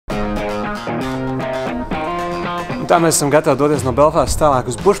Un tā mēs esam gatavi doties no Belfastas tālāk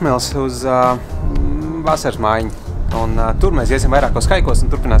uz Bushmills, uz vasaras mājiņu. Un tur mēs iesim vairākos haikos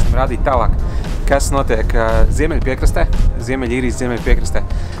un turpināsim rādīt tālāk, kas notiek Ziemeļu piekrastē, Ziemeļīrijas Ziemeļu piekrastē.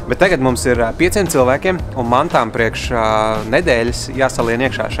 Bet tagad mums ir 5 cilvēkiem un mantām priekš nedēļas jāsalien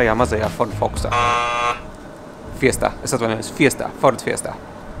iekšā šajā mazajā Ford Focusā. Fiestā, es atvainojos, Fiestā, Ford Fiestā.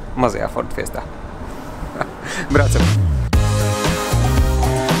 Mazajā Ford Fiestā. Braucam!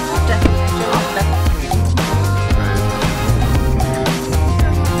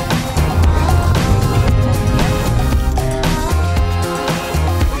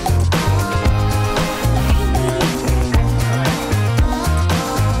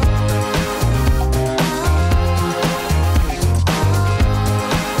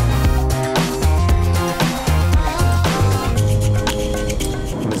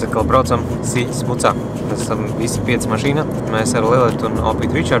 Atkal braucam Sīķis mucā. Mēs esam visi 5 mašīnā. Mēs ar Liletu un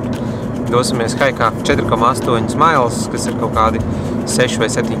Opītu Ričardu dosimies haikā 4,8 miles, kas ir kaut kādi 6 vai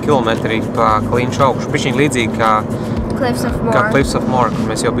 7 kilometri pa klinšu augšu. Pišķiņ līdzīgi kā Cliffs of Moher, kur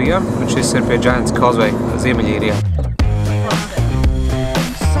mēs jau bijām. Un šis ir pie Causeway, Ziemeļīrijā.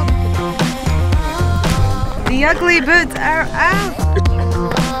 The ugly boots are out!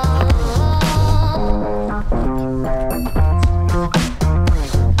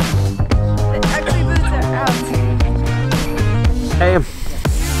 Ejam!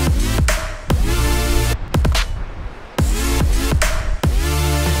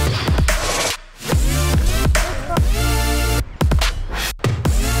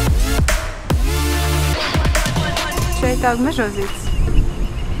 Šeit aug mežozītes,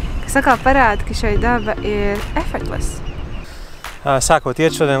 kas atkal parāda, ka šeit daba ir effortless. Sākot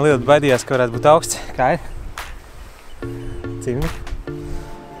iet šodien, Lilita baidījās, ka varētu būt augsts. Kā ir? Cimni?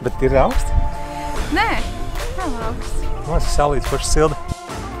 Bet ir augsts? Nē, nav augsts. Mums ir saulīts paši silda.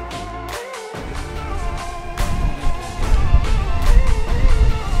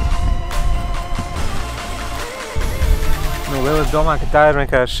 Lilita domā, ka tā ir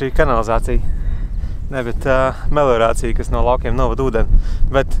vienkārši kanalizācija. Ne, bet meliorācija, kas no laukiem novada ūdeni.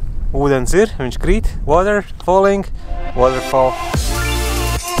 Bet ūdens ir, viņš krīt, water falling, waterfall.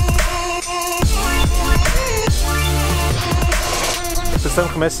 Pēc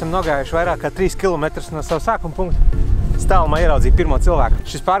tam, ka mēs esam nogājuši vairāk kā 3 kilometrus no savu sākuma punktu, tālumā ieraudzīja pirmo cilvēku.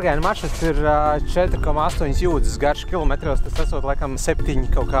 Šis pārgājiena maršruts ir 4,8 jūdzes garš kilometros, tas esot laikam 7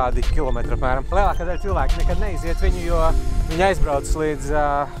 kaut kādi kilometri apmēram. Lielākā daļa cilvēki nekad neiziet viņu, jo viņi aizbrauc līdz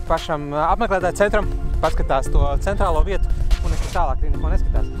pašam apmeklētāju centram, paskatās to centrālo vietu un nekur tālāk neko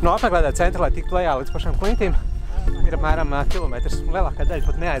neskatās. No apmeklētāju centra, lai tiktu lejā līdz pašam klintīm, ir apmēram kilometrs. Lielākā daļa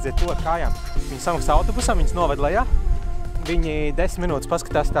pat neaiziet to ar kājām. Viņi samaksā autobusam, viņus noved lejā. Viņi 10 minūtes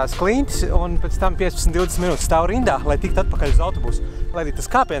paskatās tās klintis un pēc tam 15-20 minūtes stāv rindā, lai tiktu atpakaļ uz autobusu. Lai arī tas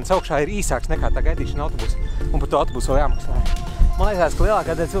kāpiens augšā ir īsāks nekā tā gaidīšana autobusu un par to autobusu vēl jāmaksā. Man liekas, ka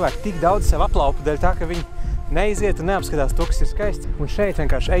lielākā daļa cilvēki tik daudz sev aplaupa dēļ tā, ka viņi neiziet un neapskatās to, kas ir skaists. Un šeit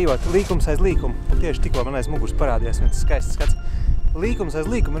vienkārši ejot līkums aiz līkumu, un tieši tikko man aiz muguras parādījās viens skaists skats. Līkums aiz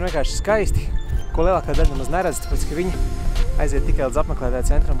līkumu ir vienkārši skaisti, ko lielākā daļa nemaz neredz, tāpēc, ka viņi aiziet tikai līdz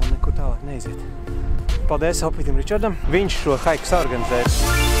apmeklētāju centram un nekur tālāk neiziet. Paldies Opītam Ričardam, viņš šo haiku saorganizēja.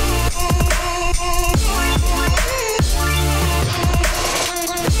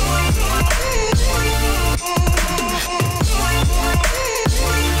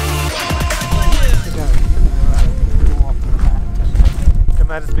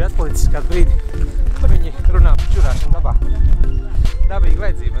 Kamēr es biju atpalicis kādu brīdi, viņi runā par čurāšanu dabā. Dabīga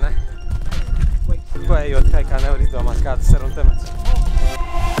vajadzība, ne? Ko ejot haikā nevar izdomāt kādas sarunu temats.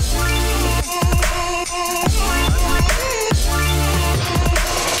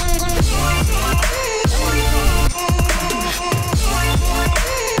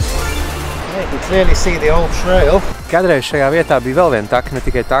 Kādreiz šajā vietā bija vēl viena taka, ne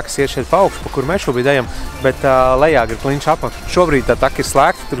tikai taka, kas iet šeit pa augšu, pa kur mēs šobrīd ejam, bet lejā ir klinša apakš. Šobrīd tā taka ir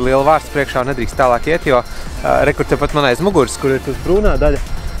slēgta, tur liela vārsts priekšā un nedrīkst tālāk iet, jo rekur tepat man aiz muguras, kur ir tur brūnā daļa,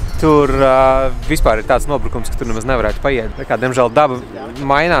 tur vispār ir tāds nobrukums, ka tur nemaz nevarētu paiet. Diemžēl daba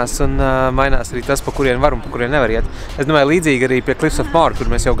mainās un mainās arī tas, pa kurien var un pa kurien nevar iet. Es domāju, līdzīgi arī pie Cliffs of Moher,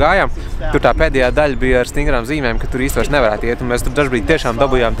 kur mēs jau gājām, tur tā pēdējā daļa bija ar stingrām zīmēm, ka tur īsti vairs nevarētu iet, un mēs tur dažbrīd tiešām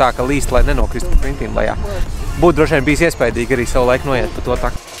dabūjām tā, ka līst, lai nenokristu pa klintīm lejā. Būtu droši vien bijis iespaidīgi arī savu laiku noiet pa to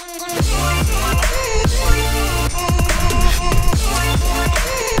taku.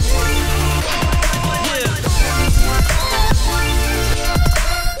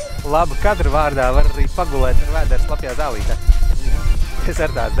 Laba kadra vārdā var arī pagulēt ar vēders lapjā zālītē. Es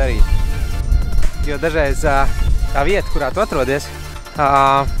ar tādu darīju. Jo dažreiz tā vieta, kurā tu atrodies,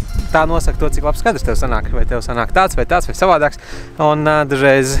 tā nosaka to, cik labs kadrs tev sanāk. Vai tev sanāk tāds vai savādāks. Un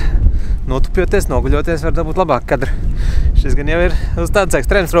dažreiz notupjoties, noguļoties var dabūt labāk kadru. Šis gan jau ir uz tādas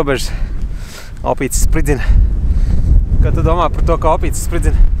ekstrēmas robežas. Opītis spridzina. Kā tu domā par to, kā opītis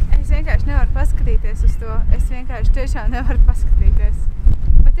spridzina? Es vienkārši nevaru paskatīties uz to. Es vienkārši tiešām nevaru paskatīties.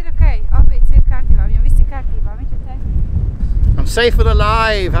 Bet ir ok, opītis ir kārtībā, viņam viss ir kārtībā, viņš ir safe. I'm safe and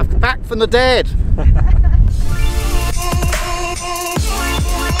alive, I'm back from the dead.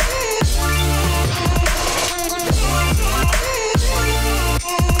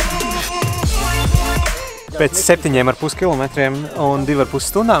 Pēc 7,5 kilometriem un 2,5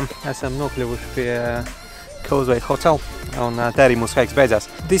 stundām esam nokļuvuši pie Causeway hotel, un tā arī mūsu haiks beidzās.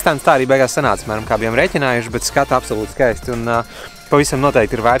 Distance tā arī beigās sanāca, mēram, kā bijām rēķinājuši, bet skata absolūti skaisti, un pavisam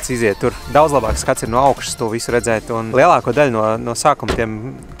noteikti ir vērts iziet tur. Daudz labāks skats ir no augšas to visu redzēt, un lielāko daļu no sākuma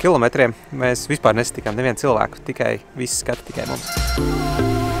tiem kilometriem mēs vispār nesatikām nevienu cilvēku, tikai visi skati tikai mums.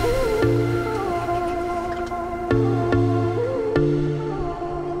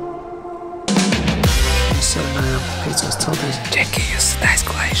 Sarunājām 5 celties. Džeki, jūs esat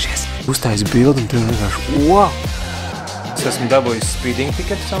aizklājušies. Uztājas bildi un tur vienkārši, wow! Es esmu dabūjis speeding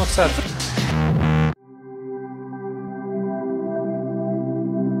tiketu samaksāt.